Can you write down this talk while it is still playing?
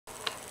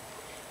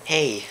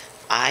Hey,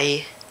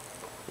 I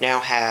now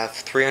have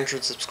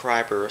 300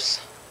 subscribers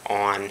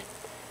on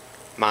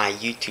my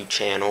YouTube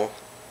channel.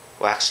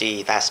 Well,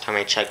 actually, last time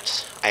I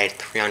checked, I had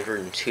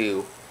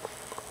 302,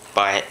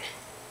 but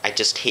I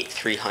just hit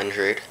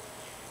 300,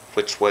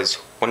 which was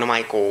one of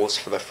my goals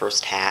for the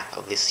first half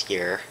of this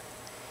year,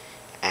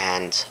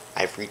 and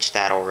I've reached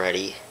that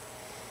already.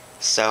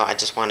 So I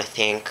just want to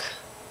thank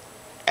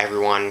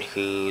everyone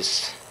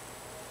who's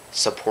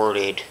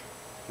supported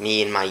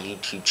me and my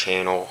YouTube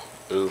channel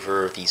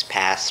over these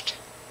past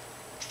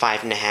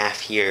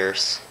 5.5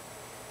 years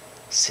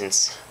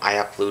since I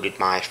uploaded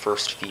my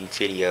first few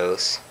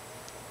videos,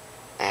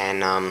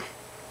 and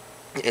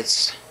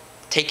it's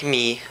taken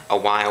me a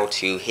while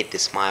to hit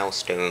this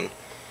milestone,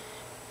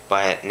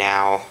 but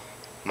now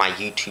my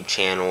YouTube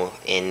channel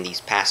in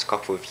these past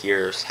couple of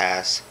years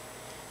has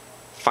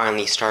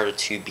finally started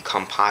to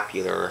become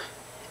popular,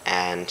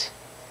 and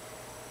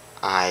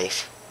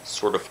I've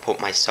sort of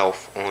put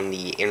myself on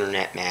the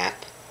internet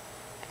map,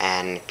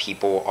 and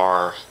people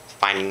are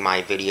finding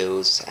my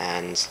videos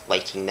and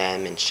liking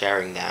them and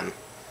sharing them.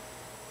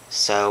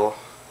 So,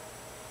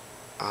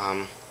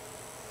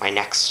 my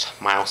next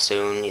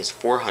milestone is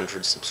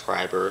 400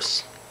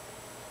 subscribers,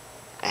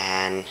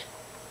 and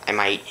I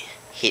might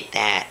hit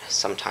that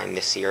sometime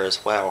this year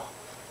as well.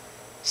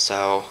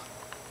 So,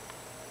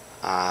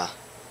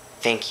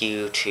 thank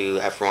you to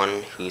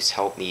everyone who's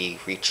helped me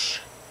reach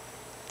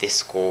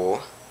this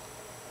goal,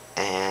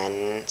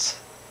 and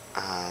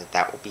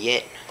that will be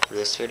it for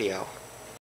this video.